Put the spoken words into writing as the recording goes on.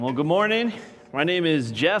Well, good morning. My name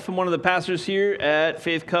is Jeff. I'm one of the pastors here at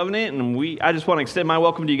Faith Covenant, and I just want to extend my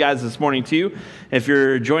welcome to you guys this morning too. If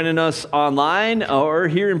you're joining us online or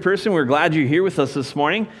here in person, we're glad you're here with us this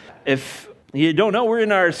morning. If you don't know, we're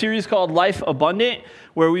in our series called Life Abundant,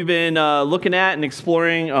 where we've been looking at and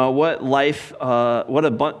exploring what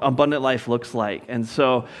abundant life looks like. And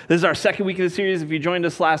so this is our second week of the series. If you joined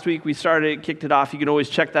us last week, we kicked it off. You can always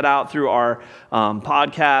check that out through our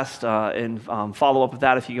podcast and follow up with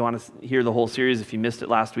that if you want to hear the whole series, if you missed it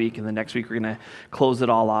last week. And then next week, we're going to close it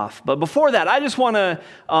all off. But before that, I just want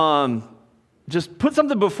to just put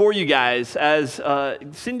something before you guys as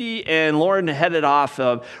Cindy and Lauren headed off.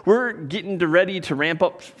 We're getting ready to ramp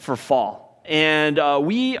up for fall. And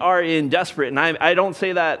we are in desperate, and I don't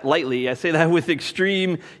say that lightly. I say that with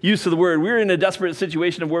extreme use of the word. We're in a desperate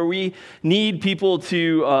situation of where we need people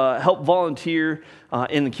to help volunteer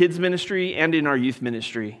in the kids ministry and in our youth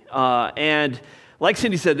ministry. And like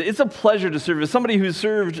Cindy said, it's a pleasure to serve. As somebody who's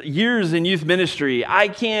served years in youth ministry, I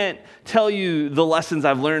can't tell you the lessons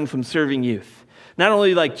I've learned from serving youth. Not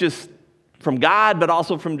only like just from God, but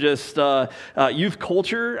also from just youth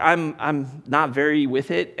culture. I'm not very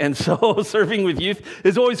with it, and so serving with youth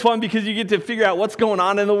is always fun because you get to figure out what's going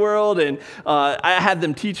on in the world, and I had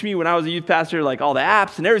them teach me when I was a youth pastor, like all the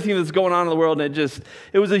apps and everything that's going on in the world, and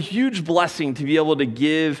it was a huge blessing to be able to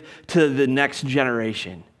give to the next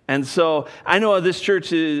generation. And so I know this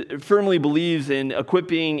church firmly believes in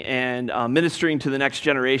equipping and ministering to the next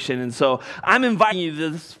generation. And so I'm inviting you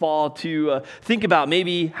this fall to think about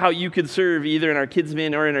maybe how you could serve either in our kids'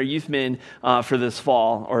 men or in our youth men for this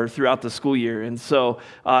fall or throughout the school year. And so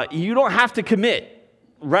you don't have to commit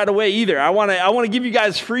right away either. I want to give you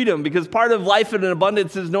guys freedom, because part of life in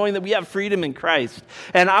abundance is knowing that we have freedom in Christ.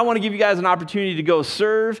 And I want to give you guys an opportunity to go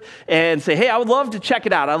serve and say, hey, I would love to check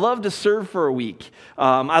it out. I'd love to serve for a week.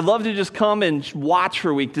 I'd love to just come and watch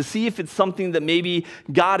for a week to see if it's something that maybe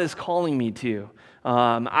God is calling me to.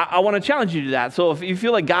 I want to challenge you to that. So if you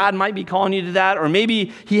feel like God might be calling you to that, or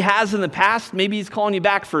maybe he has in the past, maybe he's calling you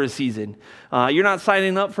back for a season. You're not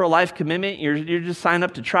signing up for a life commitment. You're just signing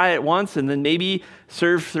up to try it once and then maybe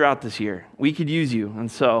serve throughout this year. We could use you. And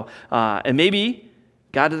so, and maybe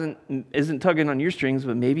God isn't tugging on your strings,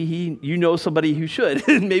 but maybe you know somebody who should.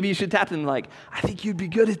 Maybe you should tap them like, I think you'd be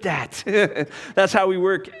good at that. That's how we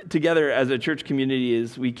work together as a church community,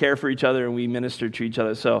 is we care for each other and we minister to each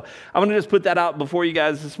other. So I'm going to just put that out before you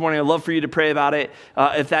guys this morning. I'd love for you to pray about it.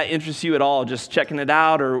 If that interests you at all, just checking it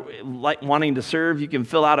out or like wanting to serve, you can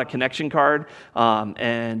fill out a connection card,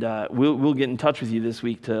 and we'll get in touch with you this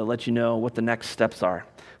week to let you know what the next steps are.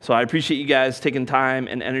 So I appreciate you guys taking time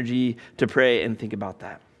and energy to pray and think about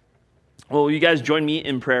that. Well, you guys join me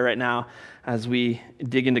in prayer right now as we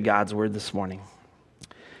dig into God's word this morning.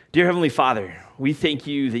 Dear Heavenly Father, we thank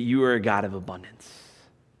you that you are a God of abundance.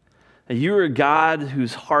 That you are a God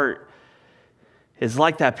whose heart is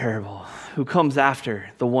like that parable, who comes after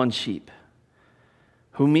the one sheep,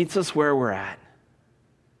 who meets us where we're at,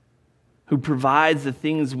 who provides the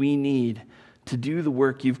things we need to do the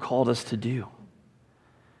work you've called us to do.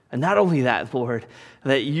 And not only that, Lord,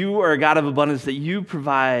 that you are a God of abundance, that you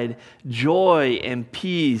provide joy and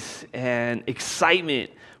peace and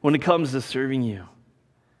excitement when it comes to serving you,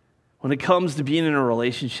 when it comes to being in a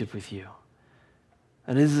relationship with you.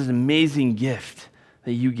 And this is an amazing gift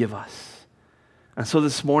that you give us. And so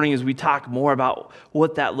this morning, as we talk more about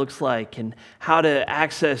what that looks like and how to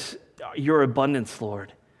access your abundance,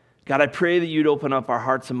 Lord, God, I pray that you'd open up our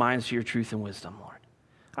hearts and minds to your truth and wisdom, Lord.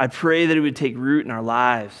 I pray that it would take root in our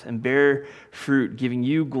lives and bear fruit, giving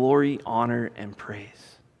you glory, honor, and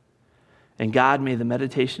praise. And God, may the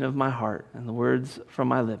meditation of my heart and the words from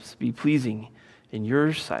my lips be pleasing in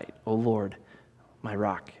your sight, O Lord, my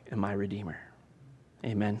rock and my redeemer.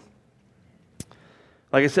 Amen.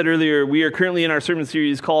 Like I said earlier, we are currently in our sermon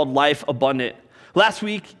series called Life Abundant. Last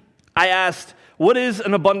week, I asked, what is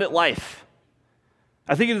an abundant life?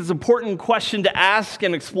 I think it is an important question to ask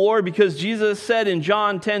and explore, because Jesus said in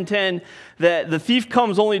John 10:10 that the thief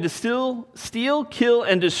comes only to steal, kill,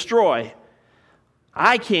 and destroy.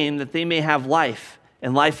 I came that they may have life,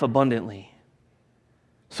 and life abundantly.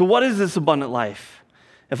 So what is this abundant life?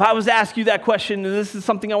 If I was to ask you that question, and this is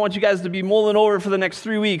something I want you guys to be mulling over for the next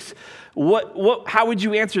 3 weeks, how would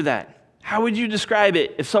you answer that? How would you describe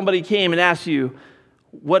it if somebody came and asked you,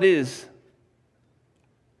 what is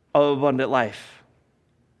an abundant life?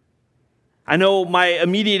 I know my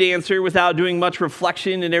immediate answer, without doing much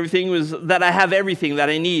reflection and everything, was that I have everything that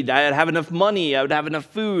I need. I'd have enough money, I would have enough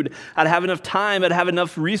food, I'd have enough time, I'd have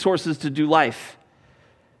enough resources to do life.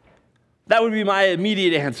 That would be my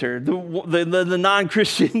immediate answer, the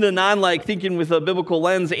non-Christian, the non-thinking with a biblical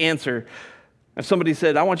lens answer. If somebody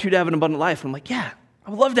said, I want you to have an abundant life, I'm like, yeah, I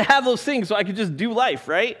would love to have those things so I could just do life,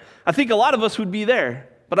 right? I think a lot of us would be there,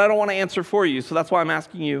 but I don't want to answer for you, so that's why I'm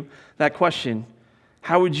asking you that question.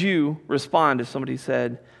 How would you respond if somebody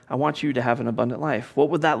said, I want you to have an abundant life? What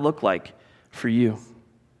would that look like for you?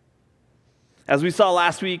 As we saw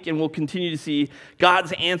last week, and we'll continue to see,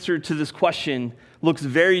 God's answer to this question looks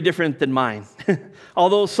very different than mine.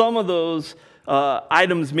 Although some of those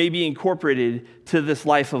items may be incorporated to this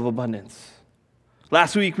life of abundance.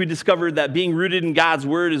 Last week, we discovered that being rooted in God's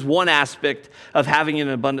word is one aspect of having an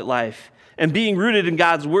abundant life. And being rooted in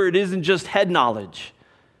God's word isn't just head knowledge,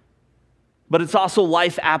 but it's also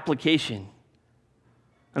life application.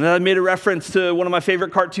 And then I made a reference to one of my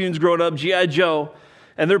favorite cartoons growing up, G.I. Joe,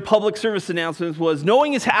 and their public service announcement was,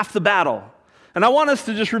 knowing is half the battle. And I want us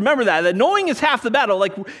to just remember that knowing is half the battle.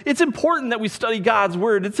 Like, it's important that we study God's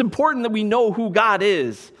word. It's important that we know who God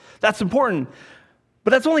is. That's important.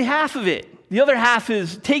 But that's only half of it. The other half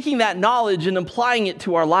is taking that knowledge and applying it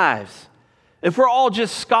to our lives. If we're all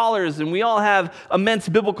just scholars and we all have immense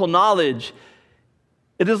biblical knowledge,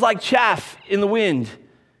 it is like chaff in the wind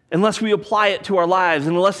unless we apply it to our lives,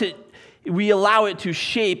 and unless we allow it to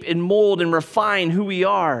shape and mold and refine who we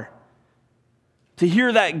are. To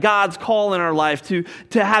hear that God's call in our life, to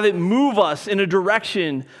have it move us in a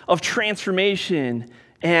direction of transformation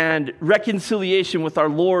and reconciliation with our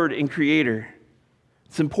Lord and Creator.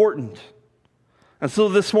 It's important. And so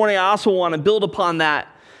this morning, I also want to build upon that.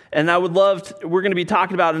 And I would love to, we're going to be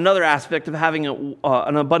talking about another aspect of having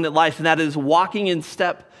an abundant life, and that is walking in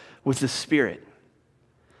step with the Spirit.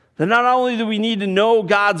 That not only do we need to know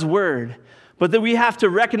God's word, but that we have to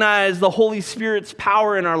recognize the Holy Spirit's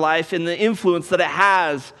power in our life and the influence that it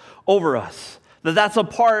has over us. That's a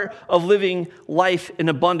part of living life in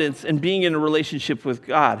abundance and being in a relationship with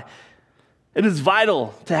God. It is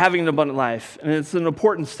vital to having an abundant life, and it's an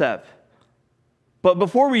important step. But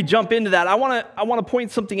before we jump into that, I want to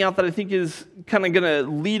point something out that I think is kind of going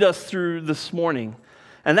to lead us through this morning.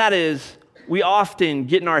 And that is, we often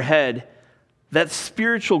get in our head that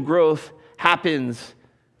spiritual growth happens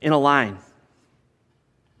in a line.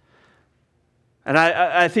 And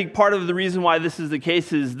I think part of the reason why this is the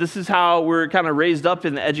case is this is how we're kind of raised up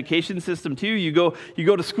in the education system too. You go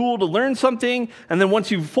to school to learn something, and then once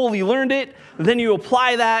you've fully learned it, then you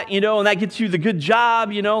apply that, and that gets you the good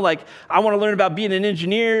job, like I want to learn about being an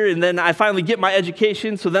engineer, and then I finally get my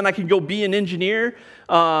education, so then I can go be an engineer,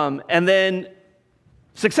 and then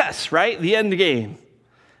success, right? The end game.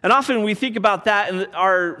 And often we think about that in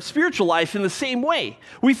our spiritual life in the same way.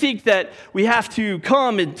 We think that we have to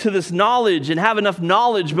come into this knowledge and have enough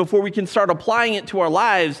knowledge before we can start applying it to our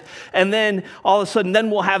lives, and then all of a sudden, then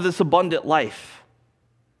we'll have this abundant life.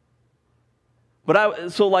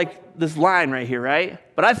 So like this line right here, right?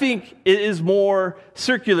 But I think it is more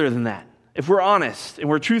circular than that. If we're honest and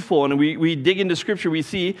we're truthful and we dig into Scripture, we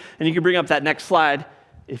see, and you can bring up that next slide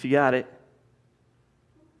if you got it.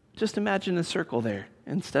 Just imagine a circle there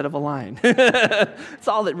instead of a line. It's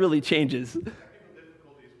all that really changes.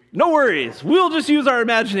 No worries. We'll just use our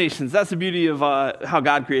imaginations. That's the beauty of how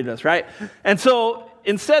God created us, right? And so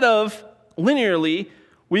instead of linearly,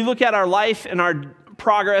 we look at our life and our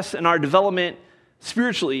progress and our development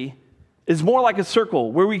spiritually is more like a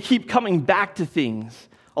circle where we keep coming back to things,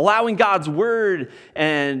 allowing God's word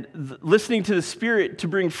and listening to the Spirit to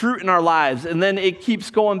bring fruit in our lives. And then it keeps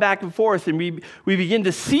going back and forth, and we begin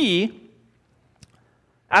to see,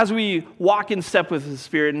 as we walk in step with the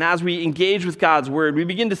Spirit and as we engage with God's word, we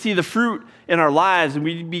begin to see the fruit in our lives, and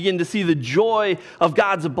we begin to see the joy of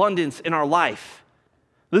God's abundance in our life.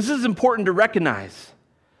 This is important to recognize,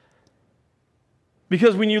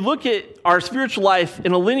 because when you look at our spiritual life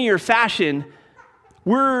in a linear fashion,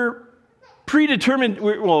 we're predetermined.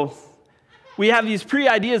 We have these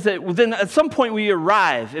pre-ideas that then at some point we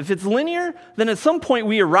arrive. If it's linear, then at some point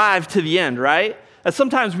we arrive to the end, right? And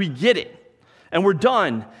sometimes we get it. And we're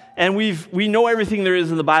done, and we know everything there is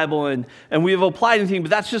in the Bible, and we have applied anything, but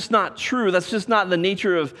that's just not true. That's just not the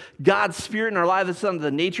nature of God's Spirit in our life. That's not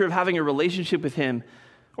the nature of having a relationship with Him,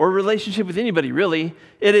 or a relationship with anybody, really.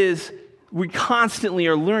 It is, we constantly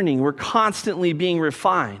are learning. We're constantly being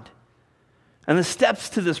refined. And the steps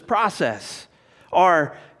to this process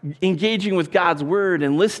are engaging with God's Word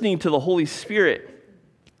and listening to the Holy Spirit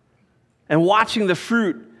and watching the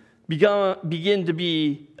fruit begin to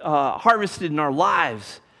be harvested in our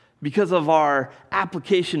lives because of our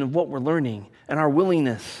application of what we're learning and our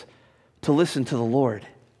willingness to listen to the Lord.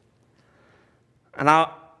 And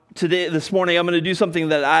this morning, I'm going to do something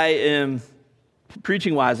that I am,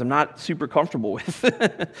 preaching-wise, I'm not super comfortable with.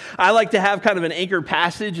 I like to have kind of an anchor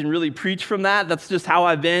passage and really preach from that. That's just how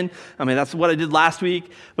I've been. I mean, that's what I did last week.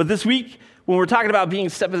 But this week, when we're talking about being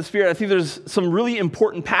step of the Spirit, I think there's some really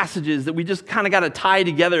important passages that we just kind of got to tie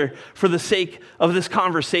together for the sake of this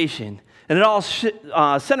conversation. And it all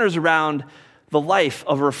centers around the life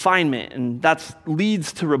of refinement, and that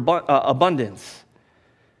leads to abundance.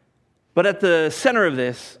 But at the center of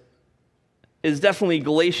this is definitely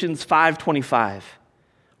Galatians 5:25,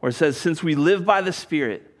 where it says, since we live by the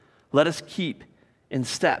Spirit, let us keep in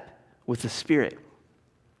step with the Spirit.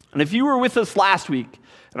 And if you were with us last week,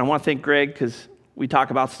 and I want to thank Greg because we talk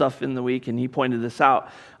about stuff in the week and he pointed this out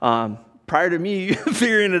prior to me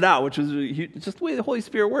figuring it out, which was just the way the Holy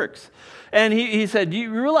Spirit works. And he said, you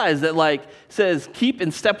realize that like says keep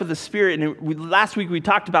in step with the Spirit. And last week we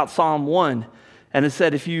talked about Psalm 1, and it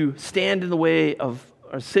said if you stand in the way of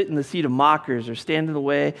or sit in the seat of mockers or stand in the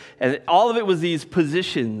way, and all of it was these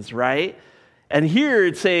positions, right? And here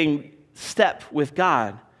it's saying step with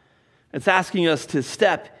God. It's asking us to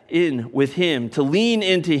step in with Him, to lean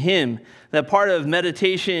into Him. That part of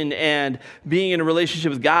meditation and being in a relationship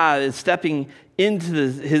with God is stepping into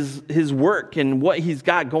His work and what He's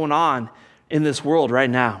got going on in this world right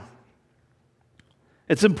now.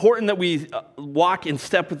 It's important that we walk in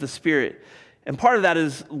step with the Spirit. And part of that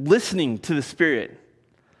is listening to the Spirit.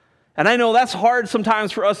 And I know that's hard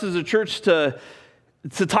sometimes for us as a church to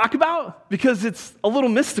talk about because it's a little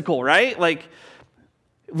mystical, right? Like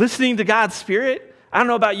listening to God's Spirit. I don't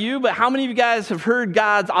know about you, but how many of you guys have heard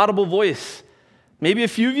God's audible voice? Maybe a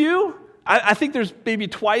few of you. I think there's maybe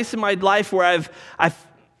twice in my life where I've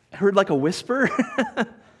heard like a whisper.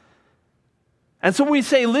 And so when we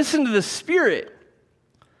say listen to the Spirit,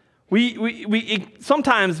 it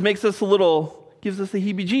sometimes makes us gives us the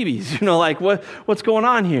heebie-jeebies, like what's going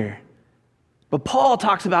on here? But Paul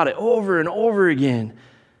talks about it over and over again,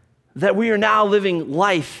 that we are now living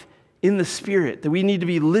life in the Spirit, that we need to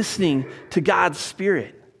be listening to God's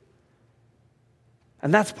Spirit.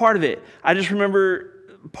 And that's part of it. I just remember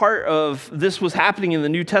part of this was happening in the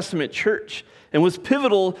New Testament church and was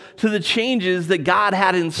pivotal to the changes that God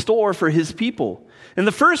had in store for His people. And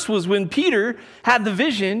the first was when Peter had the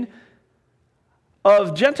vision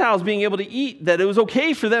of Gentiles being able to eat, that it was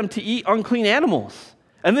okay for them to eat unclean animals.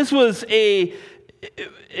 And this was a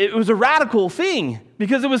radical thing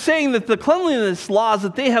because it was saying that the cleanliness laws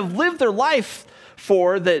that they have lived their life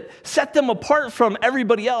for, that set them apart from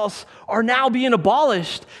everybody else, are now being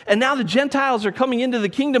abolished. And now the Gentiles are coming into the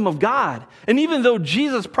kingdom of God. And even though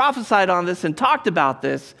Jesus prophesied on this and talked about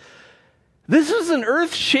this, this was an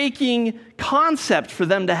earth-shaking concept for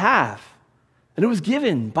them to have. And it was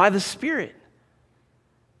given by the Spirit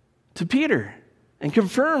to Peter and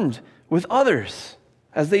confirmed with others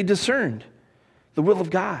as they discerned the will of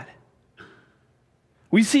God.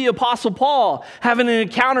 We see Apostle Paul having an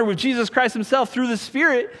encounter with Jesus Christ Himself through the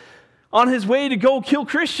Spirit on his way to go kill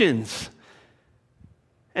Christians.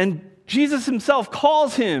 And Jesus Himself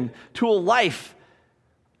calls him to a life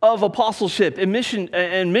of apostleship and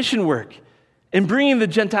mission work and bringing the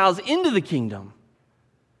Gentiles into the kingdom.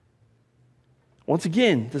 Once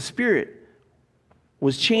again, the Spirit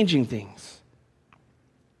was changing things.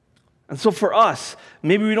 And so for us,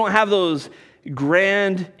 maybe we don't have those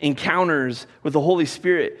grand encounters with the Holy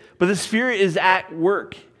Spirit, but the Spirit is at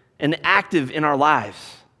work and active in our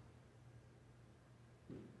lives.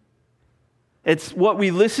 It's what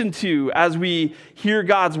we listen to as we hear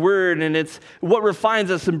God's word, and it's what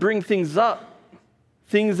refines us and brings things up.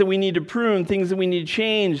 Things that we need to prune, things that we need to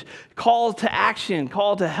change, call to action,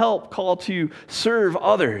 call to help, call to serve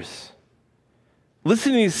others.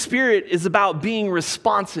 Listening to the Spirit is about being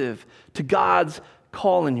responsive to God's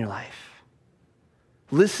call in your life.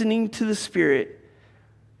 Listening to the Spirit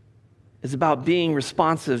is about being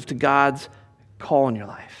responsive to God's call in your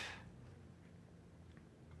life.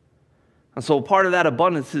 And so part of that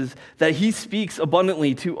abundance is that He speaks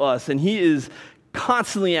abundantly to us, and He is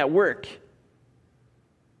constantly at work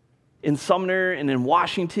in Sumner and in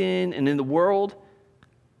Washington and in the world.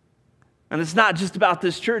 And it's not just about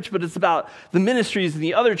this church, but it's about the ministries and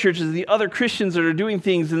the other churches and the other Christians that are doing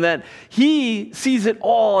things, and that He sees it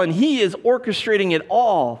all and He is orchestrating it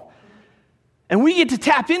all. And we get to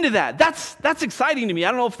tap into that. That's exciting to me. I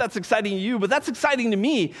don't know if that's exciting to you, but that's exciting to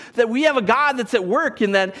me, that we have a God that's at work,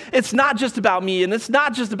 and that it's not just about me and it's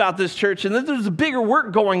not just about this church, and that there's a bigger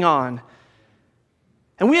work going on.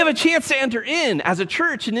 And we have a chance to enter in as a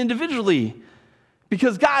church and individually.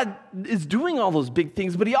 Because God is doing all those big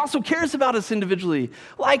things, but He also cares about us individually.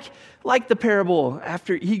 Like the parable,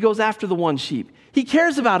 after He goes after the one sheep. He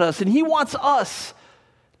cares about us, and He wants us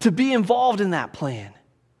to be involved in that plan.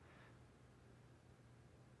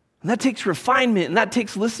 And that takes refinement, and that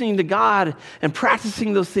takes listening to God and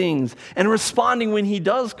practicing those things and responding when He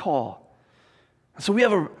does call. So we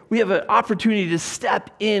have an opportunity to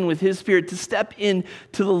step in with his Spirit, to step in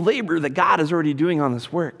to the labor that God is already doing on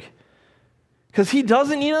this work. Because he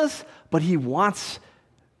doesn't need us, but he wants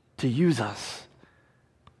to use us.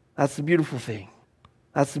 That's the beautiful thing.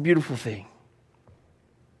 That's the beautiful thing.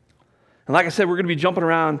 And like I said, we're going to be jumping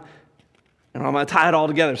around, and I'm going to tie it all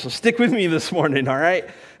together. So stick with me this morning, all right?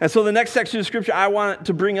 And so the next section of Scripture I want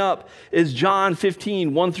to bring up is John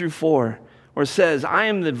 15, 1 through 4. Where it says, I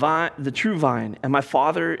am the true vine, and my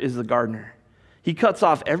Father is the gardener. He cuts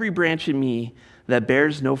off every branch in me that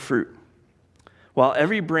bears no fruit, while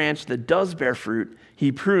every branch that does bear fruit,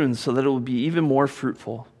 he prunes so that it will be even more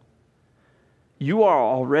fruitful. You are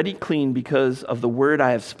already clean because of the word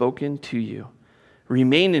I have spoken to you.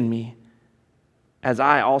 Remain in me, as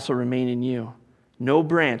I also remain in you. No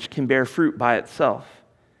branch can bear fruit by itself.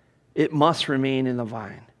 It must remain in the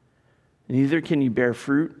vine. Neither can you bear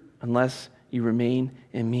fruit unless you remain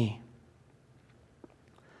in me.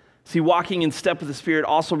 See, walking in step with the Spirit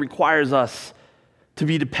also requires us to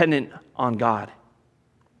be dependent on God.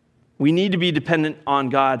 We need to be dependent on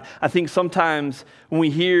God. I think sometimes when we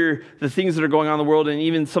hear the things that are going on in the world and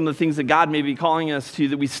even some of the things that God may be calling us to,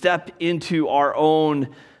 that we step into our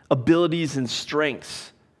own abilities and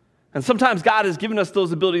strengths. And sometimes God has given us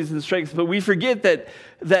those abilities and strengths, but we forget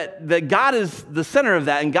that God is the center of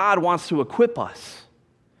that and God wants to equip us.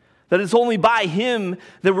 That it's only by him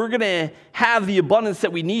that we're going to have the abundance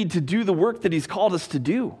that we need to do the work that he's called us to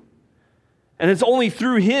do. And it's only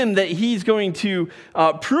through him that he's going to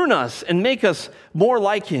prune us and make us more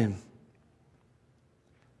like him.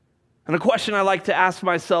 And a question I like to ask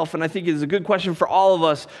myself, and I think is a good question for all of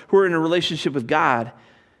us who are in a relationship with God,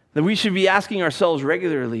 that we should be asking ourselves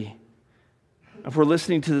regularly, if we're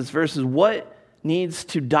listening to this verse, is what needs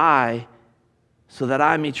to die so that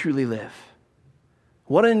I may truly live?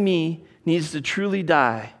 What in me needs to truly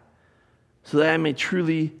die so that I may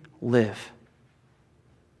truly live?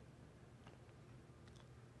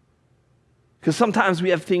 Because sometimes we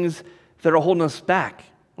have things that are holding us back.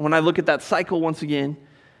 When I look at that cycle once again,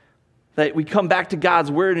 that we come back to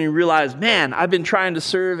God's word and we realize, man, I've been trying to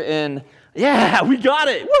serve and yeah, we got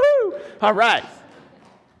it. Woohoo! All right.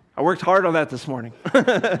 I worked hard on that this morning.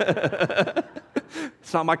 It's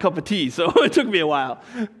not my cup of tea, so it took me a while.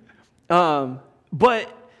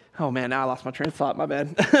 But, oh man, now I lost my train of thought, my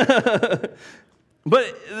bad.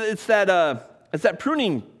 But it's that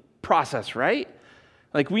pruning process, right?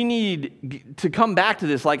 Like we need to come back to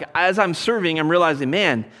this. Like as I'm serving, I'm realizing,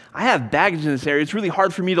 man, I have baggage in this area. It's really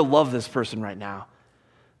hard for me to love this person right now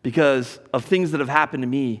because of things that have happened to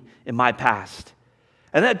me in my past.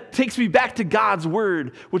 And that takes me back to God's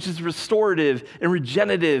word, which is restorative and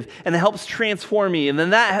regenerative, and it helps transform me. And then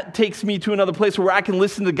that takes me to another place where I can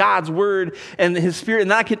listen to God's word and his Spirit,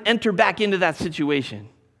 and then I can enter back into that situation.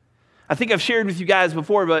 I think I've shared with you guys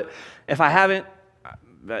before, but if I haven't,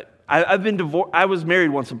 I've been divorced. I was married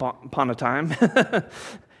once upon a time,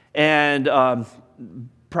 and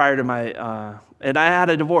prior to my, and I had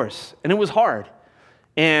a divorce, and it was hard.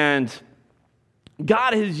 And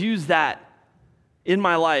God has used that in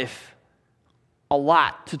my life a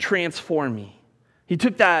lot to transform me. He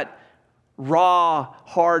took that raw,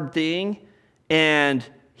 hard thing and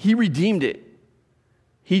he redeemed it.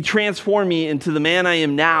 He transformed me into the man I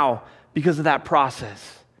am now because of that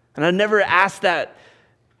process. And I never asked that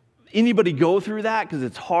anybody go through that because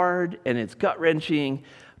it's hard and it's gut-wrenching.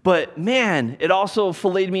 But man, it also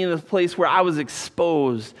filleted me in a place where I was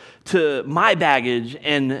exposed to my baggage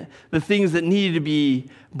and the things that needed to be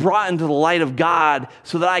brought into the light of God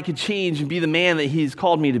so that I could change and be the man that he's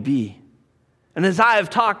called me to be. And as I have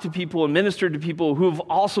talked to people and ministered to people who have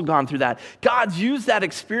also gone through that, God's used that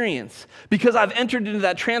experience because I've entered into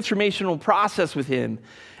that transformational process with him.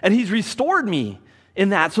 And he's restored me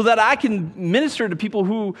in that so that I can minister to people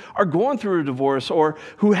who are going through a divorce or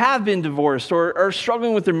who have been divorced or are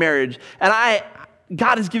struggling with their marriage. And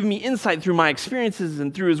God has given me insight through my experiences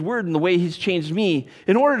and through his word and the way he's changed me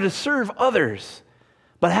in order to serve others.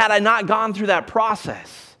 But had I not gone through that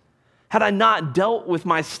process, had I not dealt with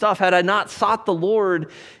my stuff, had I not sought the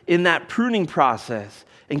Lord in that pruning process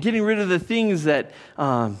and getting rid of the things that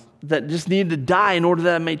just needed to die in order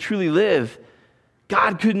that I may truly live,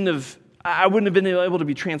 I wouldn't have been able to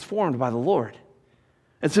be transformed by the Lord.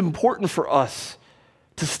 It's important for us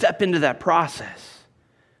to step into that process.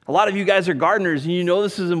 A lot of you guys are gardeners, and you know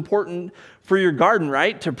this is important for your garden,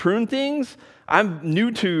 right? To prune things. I'm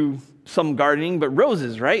new to some gardening, but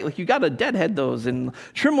roses, right? Like you got to deadhead those and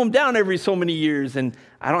trim them down every so many years, and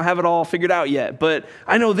I don't have it all figured out yet. But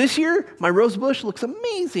I know this year, my rose bush looks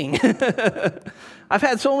amazing. I've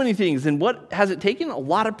had so many things, and what has it taken? A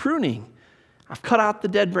lot of pruning. I've cut out the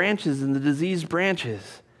dead branches and the diseased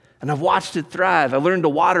branches, and I've watched it thrive. I learned to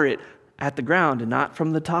water it at the ground and not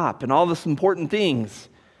from the top, and all this important things.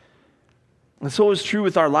 And so it's true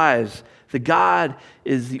with our lives, that God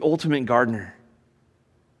is the ultimate gardener.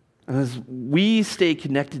 And as we stay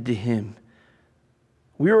connected to him,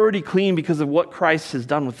 we're already clean because of what Christ has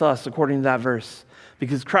done with us, according to that verse.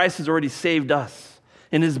 Because Christ has already saved us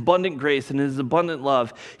in his abundant grace and his abundant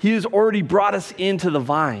love. He has already brought us into the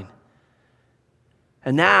vine.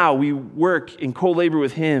 And now we work in co-labor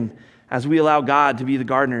with him as we allow God to be the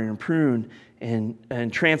gardener and prune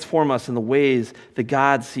and transform us in the ways that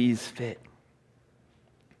God sees fit.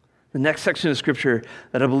 The next section of Scripture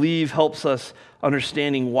that I believe helps us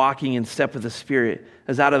understanding walking in step with the Spirit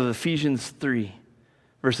is out of Ephesians 3,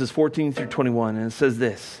 verses 14 through 21. And it says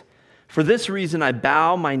this: "For this reason I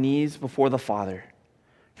bow my knees before the Father,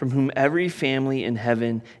 from whom every family in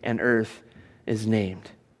heaven and earth is named,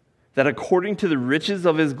 that according to the riches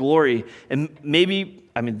of his glory," and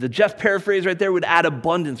the Jeff paraphrase right there would add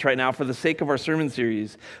abundance right now for the sake of our sermon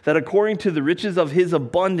series, "that according to the riches of his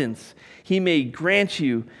abundance, he may grant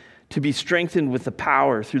you to be strengthened with the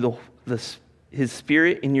power through his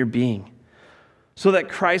Spirit in your being, so that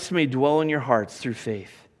Christ may dwell in your hearts through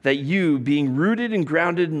faith, that you, being rooted and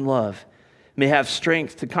grounded in love, may have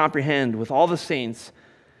strength to comprehend with all the saints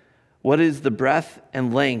what is the breadth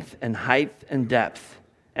and length and height and depth,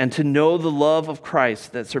 and to know the love of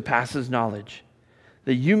Christ that surpasses knowledge,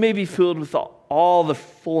 that you may be filled with all the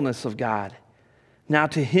fullness of God. Now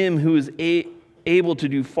to him who is able to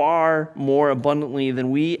do far more abundantly than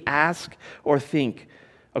we ask or think,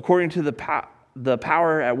 according to the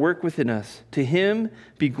power at work within us, to him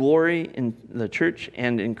be glory in the church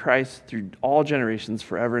and in Christ through all generations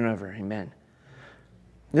forever and ever. Amen."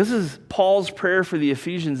 This is Paul's prayer for the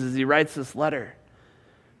Ephesians as he writes this letter.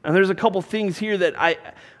 And there's a couple things here that I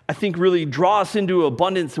think really draw us into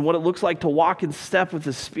abundance and what it looks like to walk in step with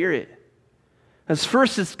the Spirit. As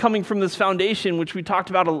first, it's coming from this foundation, which we talked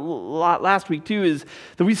about a lot last week too, is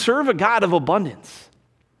that we serve a God of abundance.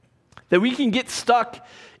 That we can get stuck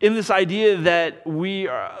in this idea that we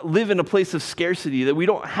live in a place of scarcity, that we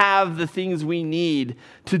don't have the things we need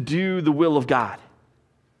to do the will of God.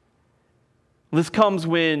 This comes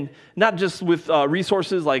when, not just with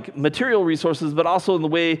resources like material resources, but also in the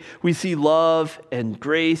way we see love and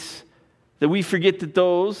grace, that we forget that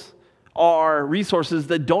those are resources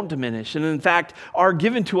that don't diminish and in fact are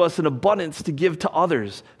given to us in abundance to give to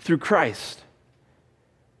others through Christ.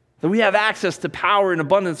 That we have access to power and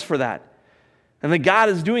abundance for that. And that God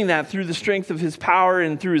is doing that through the strength of his power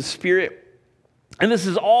and through his Spirit. And this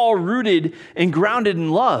is all rooted and grounded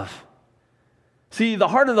in love. See, the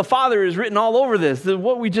heart of the Father is written all over this.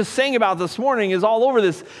 What we just sang about this morning is all over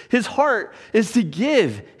this. His heart is to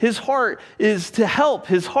give. His heart is to help.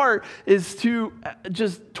 His heart is to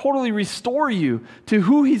just totally restore you to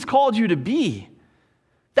who he's called you to be.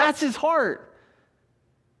 That's his heart.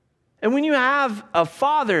 And when you have a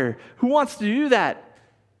Father who wants to do that,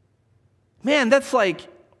 man, that's like,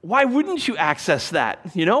 why wouldn't you access that?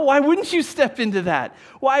 Why wouldn't you step into that?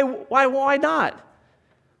 Why not?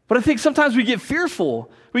 But I think sometimes we get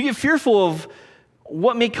fearful. We get fearful of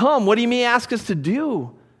what may come, what he may ask us to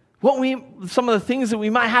do, some of the things that we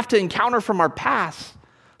might have to encounter from our past,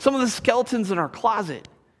 some of the skeletons in our closet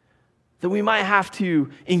that we might have to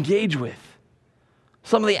engage with,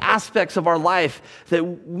 some of the aspects of our life that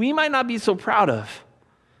we might not be so proud of,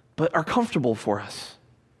 but are comfortable for us.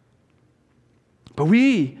 But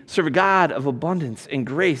we serve a God of abundance and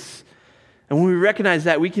grace. And when we recognize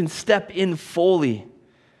that, we can step in fully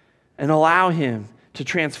and allow him to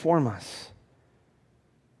transform us.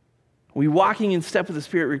 Walking in step with the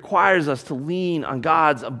Spirit requires us to lean on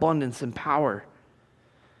God's abundance and power.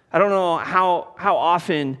 I don't know how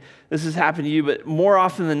often this has happened to you, but more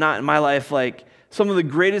often than not in my life, like some of the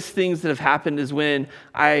greatest things that have happened is when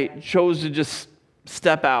I chose to just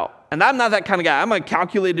step out. And I'm not that kind of guy. I'm a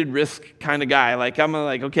calculated risk kind of guy.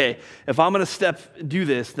 Okay, if I'm going to do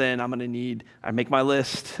this, then I make my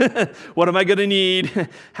list. What am I going to need?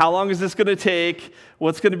 How long is this going to take?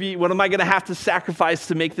 What am I going to have to sacrifice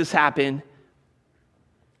to make this happen?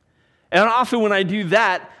 And often when I do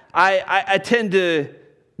that, I tend to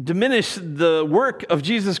diminish the work of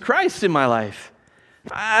Jesus Christ in my life.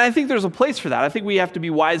 I think there's a place for that. I think we have to be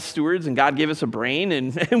wise stewards, and God gave us a brain,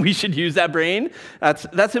 and we should use that brain.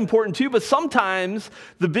 That's important too. But sometimes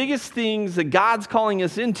the biggest things that God's calling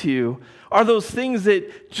us into are those things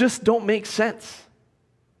that just don't make sense.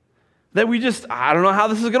 That I don't know how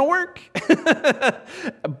this is going to work.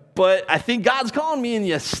 But I think God's calling me, and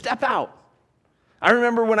you step out. I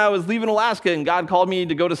remember when I was leaving Alaska, and God called me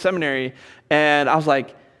to go to seminary, and I was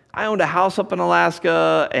like, I owned a house up in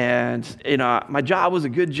Alaska, and my job was a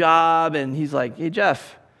good job. And he's like, hey,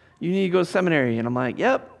 Jeff, you need to go to seminary. And I'm like,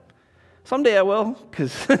 yep, someday I will.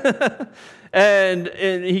 And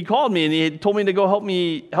he called me, and he told me to go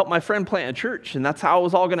help my friend plant a church. And that's how it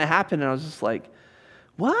was all going to happen. And I was just like,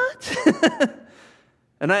 what?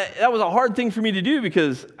 And that was a hard thing for me to do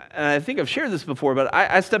because, and I think I've shared this before, but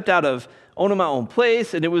I stepped out of owning my own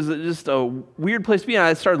place, and it was just a weird place to be. And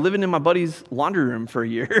I started living in my buddy's laundry room for a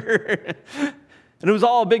year. And it was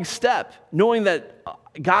all a big step, knowing that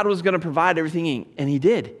God was going to provide everything, and he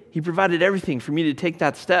did. He provided everything for me to take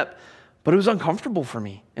that step, but it was uncomfortable for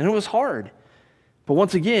me, and it was hard. But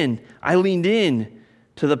once again, I leaned in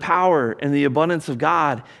to the power and the abundance of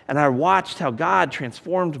God, and I watched how God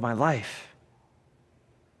transformed my life.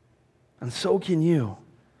 And so can you.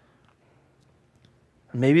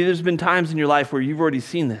 Maybe there's been times in your life where you've already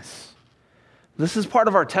seen this. This is part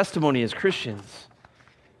of our testimony as Christians.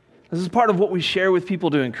 This is part of what we share with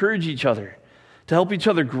people to encourage each other, to help each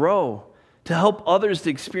other grow, to help others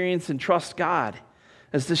to experience and trust God,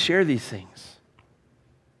 is to share these things.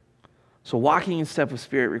 So walking in step with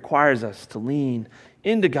Spirit requires us to lean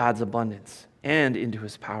into God's abundance and into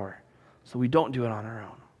his power, so we don't do it on our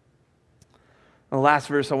own. The last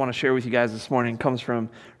verse I want to share with you guys this morning comes from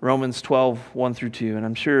Romans 12, 1 through 2, and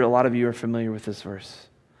I'm sure a lot of you are familiar with this verse.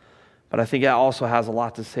 But I think it also has a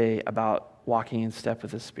lot to say about walking in step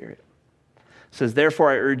with the Spirit. It says,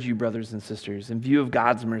 therefore I urge you, brothers and sisters, in view of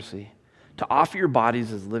God's mercy, to offer your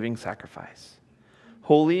bodies as living sacrifice,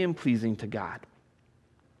 holy and pleasing to God.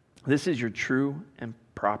 This is your true and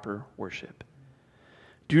proper worship.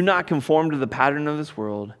 Do not conform to the pattern of this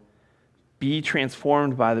world. Be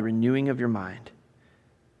transformed by the renewing of your mind.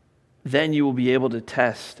 Then you will be able to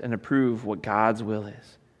test and approve what God's will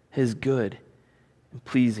is, his good and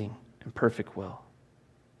pleasing and perfect will.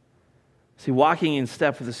 See, walking in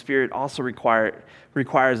step with the Spirit also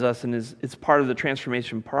requires us, and it's part of the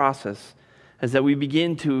transformation process, is that we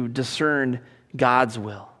begin to discern God's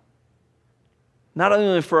will. Not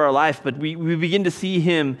only for our life, but we begin to see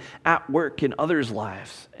him at work in others'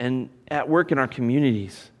 lives and at work in our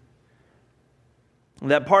communities.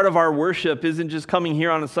 That part of our worship isn't just coming here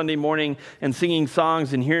on a Sunday morning and singing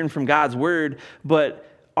songs and hearing from God's word, but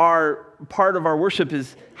part of our worship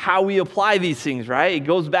is how we apply these things, right? It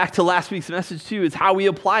goes back to last week's message too. It's how we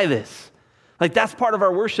apply this. Like that's part of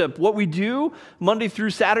our worship. What we do Monday through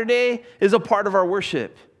Saturday is a part of our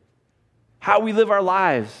worship. How we live our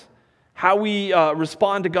lives, how we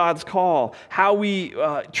respond to God's call, how we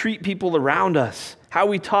treat people around us, how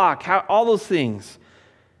we talk, all those things.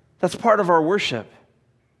 That's part of our worship.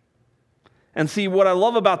 And see, what I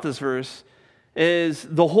love about this verse is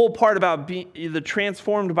the whole part about being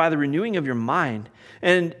transformed by the renewing of your mind.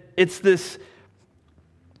 And it's this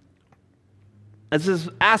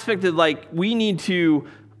aspect that like we need to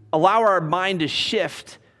allow our mind to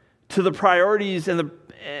shift to the priorities and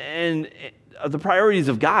the priorities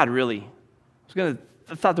of God, really. I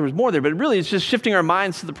thought there was more there, but really it's just shifting our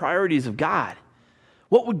minds to the priorities of God.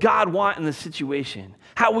 What would God want in this situation?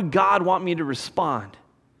 How would God want me to respond?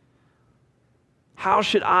 How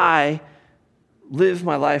should I live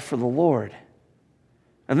my life for the Lord?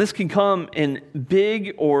 And this can come in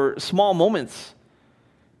big or small moments.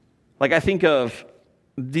 Like I think of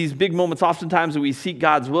these big moments oftentimes that we seek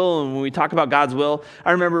God's will, and when we talk about God's will,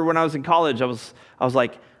 I remember when I was in college, I was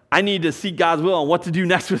like, I need to seek God's will on what to do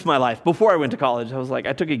next with my life. Before I went to college, I was like,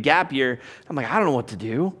 I took a gap year. I'm like, I don't know what to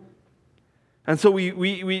do. And so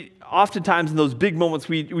we oftentimes in those big moments,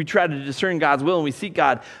 we try to discern God's will and we seek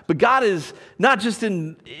God. But God is not just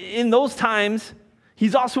in those times,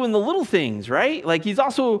 he's also in the little things, right? Like he's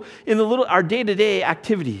also in our day-to-day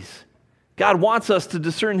activities. God wants us to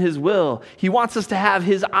discern his will. He wants us to have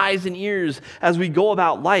his eyes and ears as we go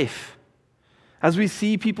about life. As we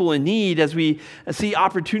see people in need, as we see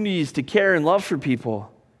opportunities to care and love for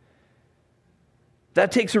people.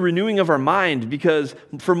 That takes a renewing of our mind, because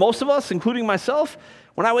for most of us, including myself,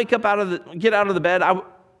 when I wake up get out of the bed,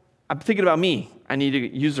 I'm thinking about me. I need to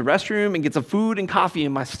use the restroom and get some food and coffee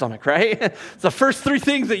in my stomach, right? It's the first three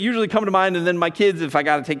things that usually come to mind, and then my kids, if I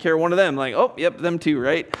got to take care of one of them, like, oh, yep, them too,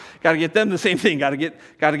 right? Got to get them the same thing. Got to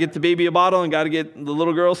get the baby a bottle, and got to get the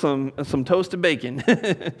little girl some toast and bacon.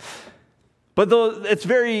 But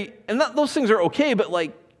those things are okay, but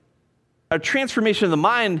like, a transformation of the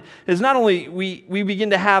mind is not only we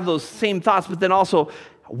begin to have those same thoughts, but then also,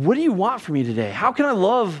 what do you want from me today? How can I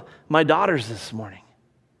love my daughters this morning?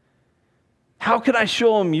 How can I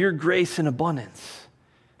show them your grace and abundance?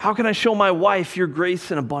 How can I show my wife your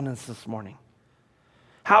grace and abundance this morning?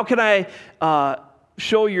 How can I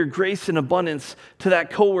show your grace and abundance to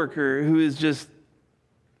that coworker who is just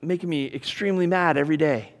making me extremely mad every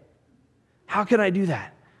day? How can I do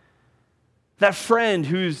that? That friend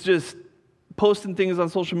who's just posting things on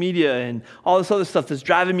social media and all this other stuff that's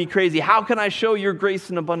driving me crazy, how can I show your grace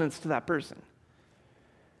and abundance to that person?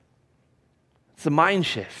 It's a mind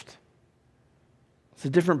shift. It's a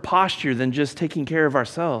different posture than just taking care of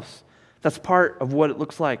ourselves. That's part of what it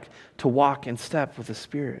looks like to walk in step with the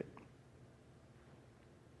Spirit.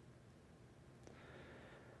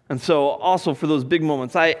 And so also for those big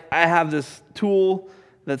moments, I have this tool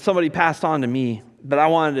that somebody passed on to me, but I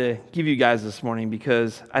wanted to give you guys this morning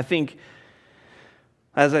because I think,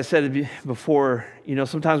 as I said before,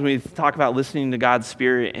 sometimes when we talk about listening to God's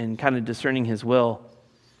Spirit and kind of discerning His will,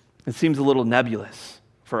 it seems a little nebulous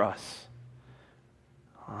for us.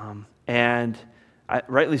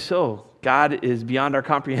 Rightly so. God is beyond our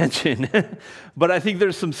comprehension. But I think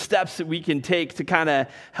there's some steps that we can take to kind of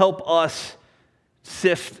help us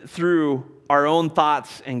sift through our own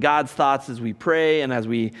thoughts and God's thoughts as we pray and as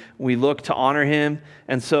we look to honor Him.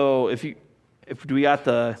 And so if we got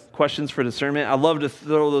the questions for discernment, I'd love to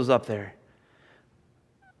throw those up there.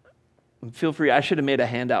 Feel free. I should have made a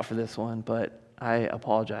handout for this one, but I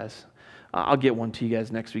apologize. I'll get one to you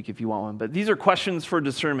guys next week if you want one. But these are questions for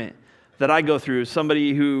discernment that I go through.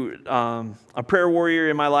 Somebody who, a prayer warrior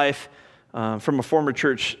in my life from a former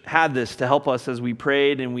church, had this to help us as we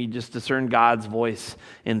prayed and we just discerned God's voice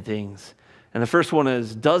in things. And the first one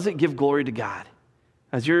is, does it give glory to God?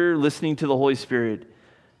 As you're listening to the Holy Spirit,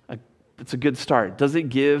 it's a good start. Does it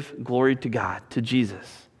give glory to God, to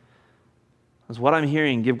Jesus? As what I'm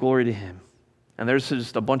hearing, give glory to Him. And there's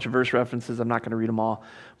just a bunch of verse references. I'm not going to read them all,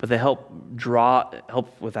 but they help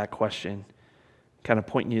with that question, kind of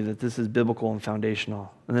pointing you that this is biblical and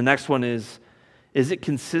foundational. And the next one is it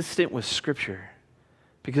consistent with Scripture?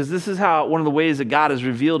 Because this is one of the ways that God has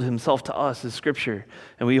revealed Himself to us is Scripture,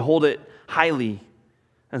 and we hold it highly.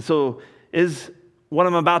 And so is what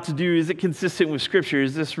I'm about to do, is it consistent with Scripture?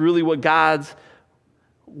 Is this really what God's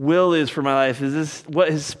will is for my life? Is this what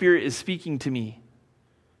His Spirit is speaking to me?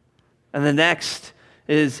 And the next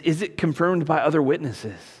is it confirmed by other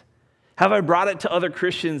witnesses? Have I brought it to other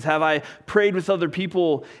Christians? Have I prayed with other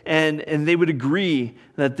people and they would agree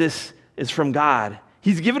that this is from God?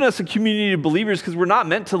 He's given us a community of believers because we're not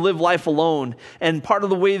meant to live life alone. And part of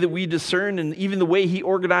the way that we discern, and even the way He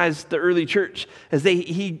organized the early church, is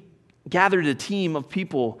He gathered a team of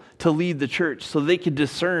people to lead the church so they could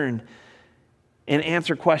discern and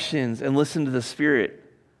answer questions and listen to the Spirit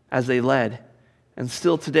as they led. And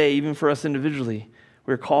still today, even for us individually,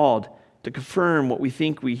 we're called to confirm what we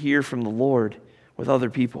think we hear from the Lord with other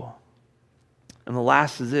people. And the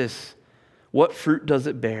last is this: what fruit does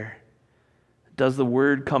it bear? Does the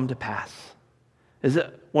word come to pass? Is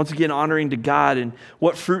it, once again, honoring to God? And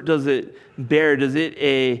what fruit does it bear?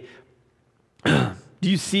 Do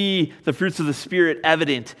you see the fruits of the Spirit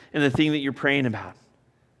evident in the thing that you're praying about?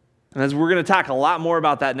 And as we're going to talk a lot more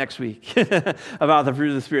about that next week, about the fruit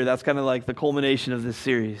of the Spirit. That's kind of like the culmination of this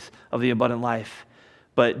series of the abundant life.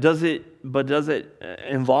 But does it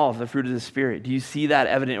involve the fruit of the Spirit? Do you see that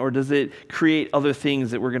evident, or does it create other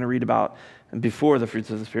things that we're going to read about before the fruits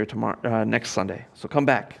of the Spirit next Sunday? So come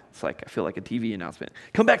back. It's like, I feel like a TV announcement.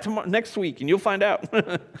 Come back next week and you'll find out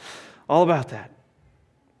all about that.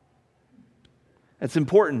 It's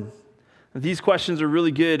important. These questions are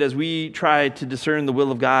really good as we try to discern the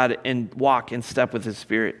will of God and walk in step with His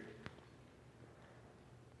Spirit.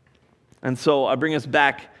 And so I bring us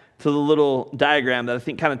back to the little diagram that I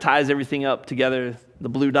think kind of ties everything up together, the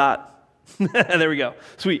blue dot. There we go.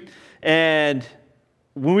 Sweet. And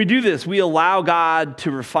when we do this, we allow God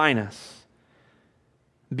to refine us.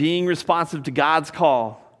 Being responsive to God's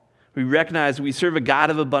call, we recognize we serve a God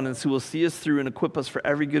of abundance who will see us through and equip us for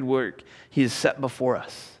every good work He has set before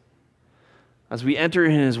us. As we enter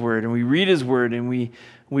in His Word and we read His Word and we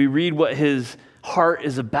read what His heart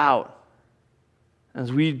is about, as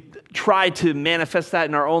we try to manifest that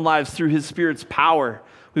in our own lives through His Spirit's power,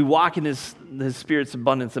 we walk in His Spirit's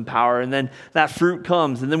abundance and power, and then that fruit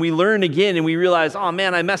comes, and then we learn again and we realize, oh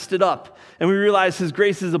man, I messed it up, and we realize His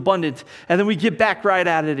grace is abundant, and then we get back right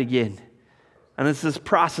at it again. And it's this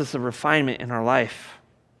process of refinement in our life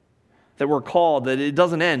that we're called, that it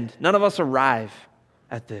doesn't end. None of us arrive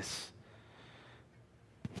at this.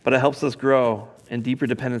 But it helps us grow in deeper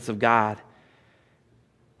dependence of God,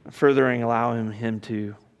 furthering allowing Him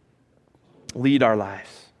to lead our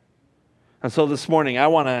lives. And so this morning, I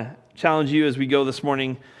want to challenge you as we go this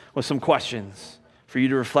morning with some questions for you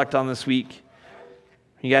to reflect on this week,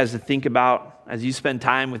 you guys to think about as you spend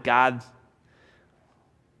time with God.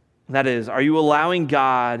 That is, are you allowing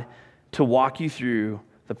God to walk you through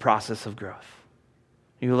the process of growth?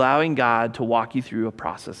 Are you allowing God to walk you through a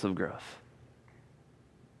process of growth?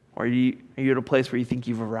 Or are you at a place where you think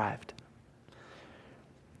you've arrived?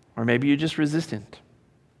 Or maybe you're just resistant.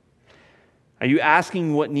 Are you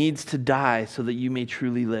asking what needs to die so that you may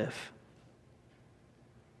truly live?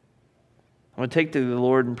 I'm going to take to the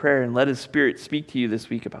Lord in prayer and let His Spirit speak to you this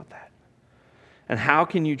week about that. And how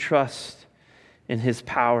can you trust in His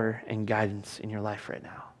power and guidance in your life right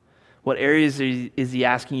now? What areas is He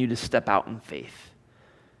asking you to step out in faith?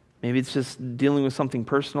 Maybe it's just dealing with something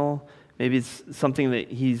personal. Maybe it's something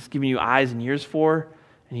that He's giving you eyes and ears for,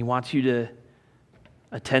 and He wants you to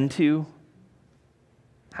attend to.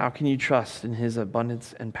 How can you trust in His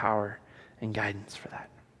abundance and power and guidance for that?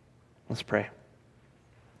 Let's pray.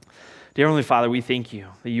 Dear Heavenly Father, we thank you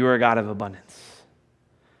that you are a God of abundance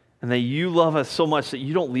and that you love us so much that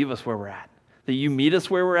you don't leave us where we're at, that you meet us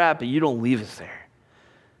where we're at, but you don't leave us there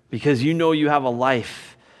because you know you have a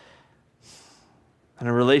life and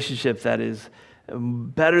a relationship that is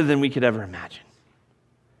better than we could ever imagine.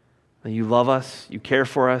 That you love us, you care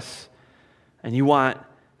for us, and you want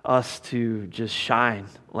us to just shine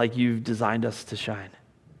like you've designed us to shine.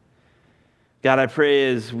 God, I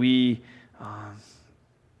pray as we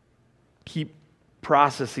keep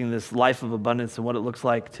processing this life of abundance and what it looks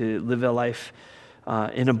like to live a life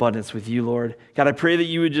in abundance with you, Lord. God, I pray that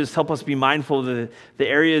you would just help us be mindful of the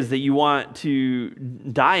areas that you want to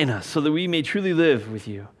die in us so that we may truly live with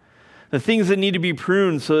you. The things that need to be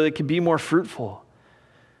pruned so that it can be more fruitful.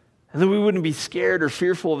 And that we wouldn't be scared or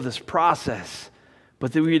fearful of this process,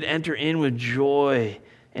 but that we would enter in with joy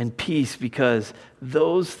and peace because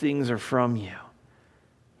those things are from you.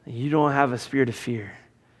 You don't have a spirit of fear,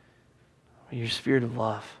 but your spirit of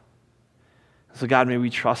love. So God, may we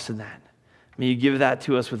trust in that. May you give that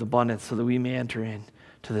to us with abundance so that we may enter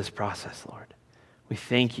into this process, Lord. We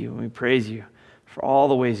thank you and we praise you for all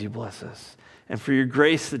the ways you bless us and for your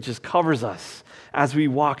grace that just covers us as we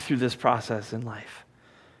walk through this process in life.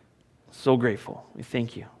 So grateful. We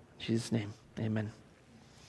thank you. In Jesus' name, amen.